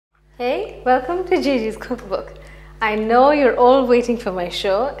Hey, welcome to Jagee's Cookbook. I know you're all waiting for my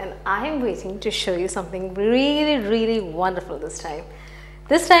show and I'm waiting to show you something really wonderful this time.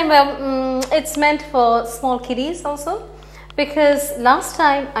 This time it's meant for small kiddies also, because last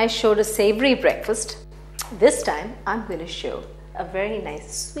time I showed a savory breakfast. This time I'm going to show a very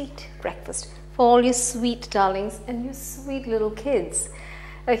nice sweet breakfast for all your sweet darlings and your sweet little kids.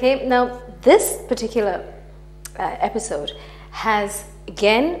 Okay, now this particular episode has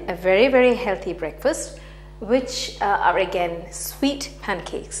again a very healthy breakfast, which are again sweet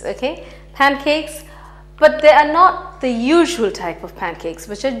pancakes. Okay, pancakes, but they are not the usual type of pancakes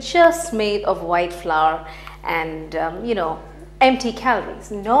which are just made of white flour and empty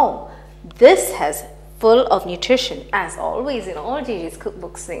calories. No, this has full of nutrition, as always in all Jagee's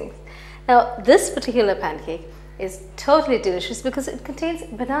cookbook things. Now this particular pancake is totally delicious because it contains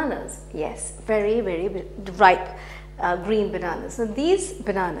bananas. Yes, very ripe green bananas. And these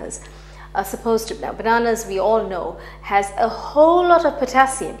bananas are supposed to, now bananas we all know has a whole lot of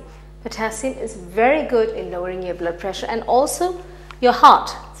potassium. Potassium is very good in lowering your blood pressure and also your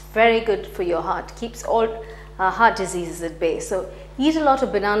heart. It's very good for your heart, keeps all heart diseases at bay. So eat a lot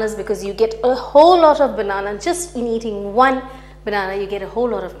of bananas because you get a whole lot of banana. Just in eating one banana you get a whole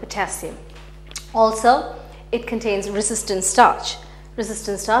lot of potassium. Also it contains resistant starch.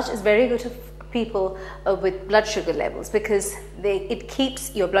 Resistant starch is very good for people with blood sugar levels because it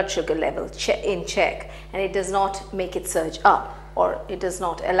keeps your blood sugar level in check and it does not make it surge up, or it does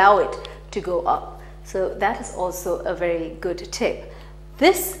not allow it to go up. So that is also a very good tip.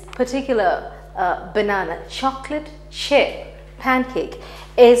 This particular banana chocolate chip pancake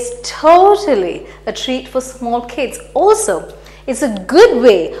is totally a treat for small kids. Also, it's a good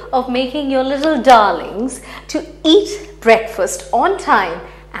way of making your little darlings to eat breakfast on time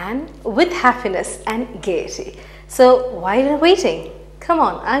and with happiness and gaiety. So why are you waiting? Come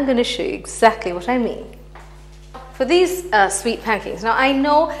on, I'm going to show you exactly what I mean. For these sweet pancakes, now I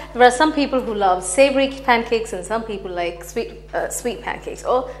know there are some people who love savory pancakes and some people like sweet pancakes,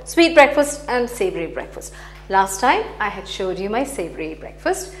 or sweet breakfast and savory breakfast. Last time I had showed you my savory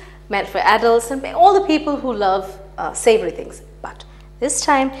breakfast meant for adults and all the people who love savory things, but this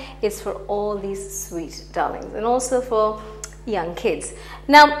time it's for all these sweet darlings and also for young kids.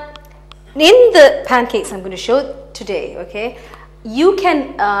 Now in the pancakes I'm going to show today, okay, you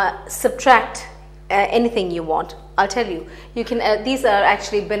can subtract anything you want. I'll tell you, you can these are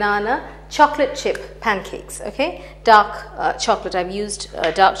actually banana chocolate chip pancakes. Okay, dark chocolate. I've used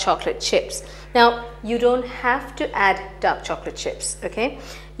dark chocolate chips. Now you don't have to add dark chocolate chips. Okay,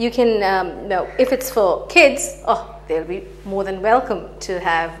 you can now if it's for kids, oh, they'll be more than welcome to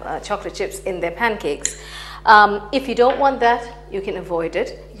have chocolate chips in their pancakes. If you don't want that, you can avoid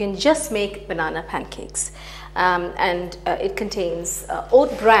it. You can just make banana pancakes. It contains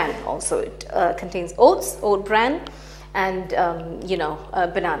oat bran also. It contains oats, oat bran, and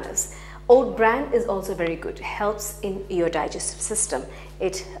bananas. Oat bran is also very good. It helps in your digestive system.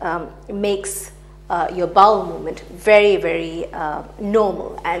 It makes your bowel movement very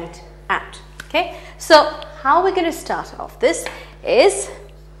normal and apt. Okay, so how we're going to start off this is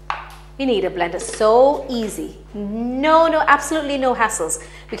you need a blender. So easy. No, absolutely no hassles.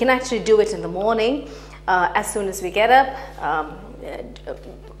 We can actually do it in the morning. As soon as we get up,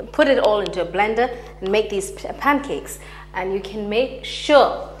 put it all into a blender and make these pancakes, and you can make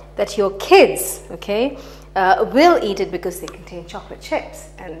sure that your kids, okay, will eat it because they contain chocolate chips,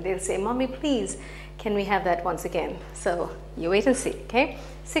 and they'll say, "Mommy, please, can we have that once again?" So you wait and see. Okay,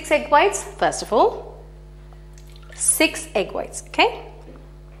 6 egg whites first of all. 6 egg whites. Okay,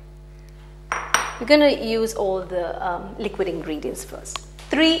 we're going to use all the liquid ingredients first.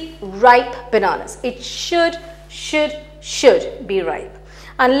 3 ripe bananas. It should be ripe.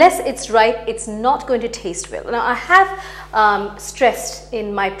 Unless it's ripe, it's not going to taste well. Now I have stressed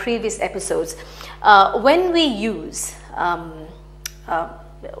in my previous episodes, when we use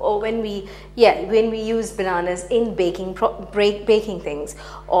when we use bananas in baking things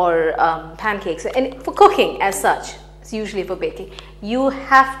or pancakes, and for cooking as such, it's usually for baking, you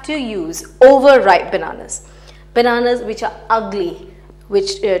have to use overripe bananas. Bananas which are ugly,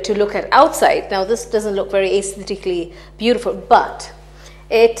 which to look at outside. Now this doesn't look very aesthetically beautiful, but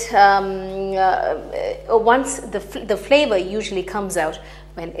it once the flavor usually comes out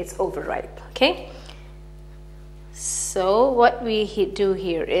when it's overripe. Okay, so what we do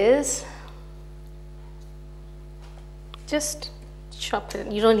here is just chop it.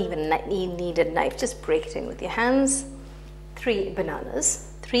 You don't even need a knife, just break it in with your hands. 3 bananas,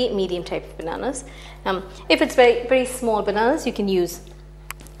 3 medium type bananas. If it's very small bananas, you can use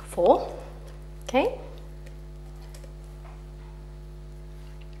 4. Okay,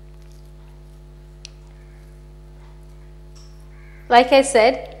 like I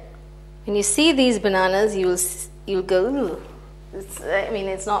said, when you see these bananas, you'll go, ooh,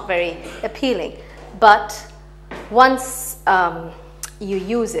 it's not very appealing. But once you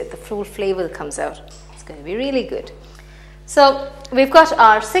use it, the full flavor comes out. It's going to be really good. So we've got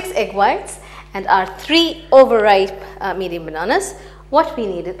our 6 egg whites and our 3 overripe medium bananas. What we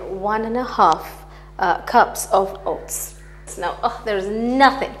need is 1.5 cups of oats. Now, there is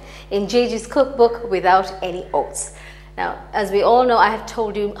nothing in Jagee's cookbook without any oats. Now, as we all know, I have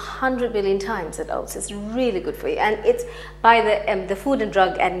told you 100 billion times that oats is really good for you, and it's by the Food and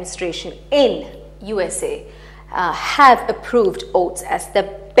Drug Administration in USA have approved oats as the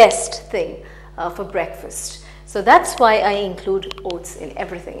best thing for breakfast. So that's why I include oats in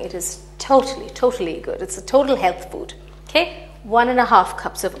everything. It is totally good. It's a total health food. Okay, 1.5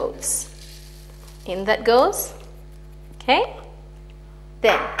 cups of oats. In that goes. Okay,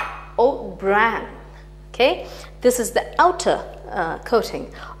 then oat bran. Okay, this is the outer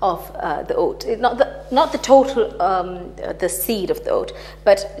coating of the oat, not the total the seed of the oat,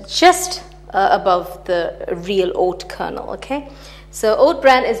 but just above the real oat kernel. Okay, so oat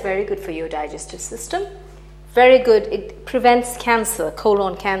bran is very good for your digestive system. Very good. It prevents cancer,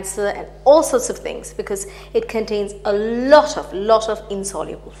 colon cancer, and all sorts of things because it contains a lot of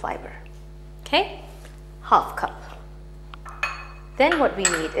insoluble fiber. Okay, 1/2 cup. Then what we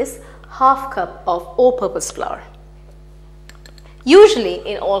need is 1/2 cup of all-purpose flour. Usually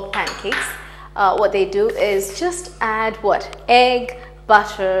in all pancakes, what they do is just add egg,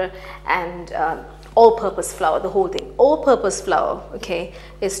 butter, and all-purpose flour, the whole thing. All-purpose flour, okay,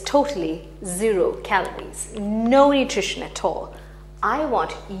 is totally 0 calories, no nutrition at all. I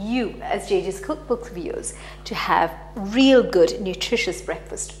want you, as Jagee's cookbook viewers, to have real good, nutritious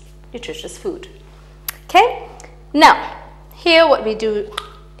breakfast, nutritious food. Okay, now here what we do,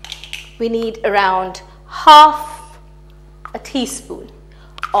 we need around 1/2 teaspoon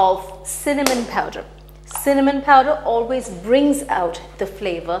of cinnamon powder. Cinnamon powder always brings out the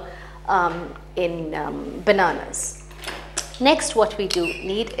flavor in bananas. Next, what we do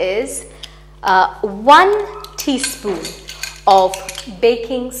need is 1 teaspoon of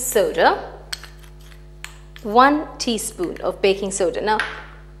baking soda. 1 teaspoon of baking soda. Now,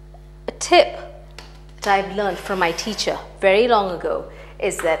 a tip that I've learned from my teacher very long ago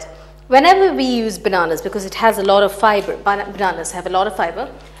is that whenever we use bananas, because it has a lot of fiber, bananas have a lot of fiber,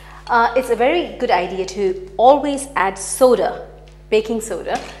 it's a very good idea to always add soda, baking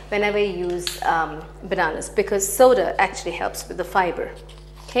soda, whenever you use bananas, because soda actually helps with the fiber.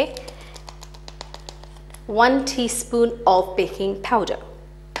 Okay, 1 teaspoon of baking powder.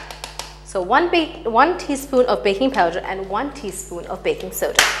 So 1 teaspoon of baking powder and 1 teaspoon of baking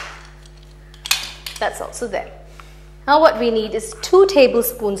soda. That's also there. Now what we need is 2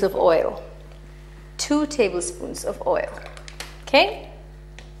 tablespoons of oil. 2 tablespoons of oil. Okay?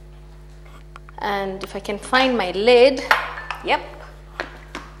 And if I can find my lid, yep.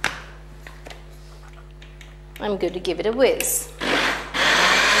 I'm going to give it a whiz.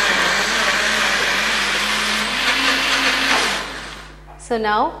 So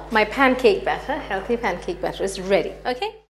now my pancake batter, healthy pancake batter, is ready. Okay?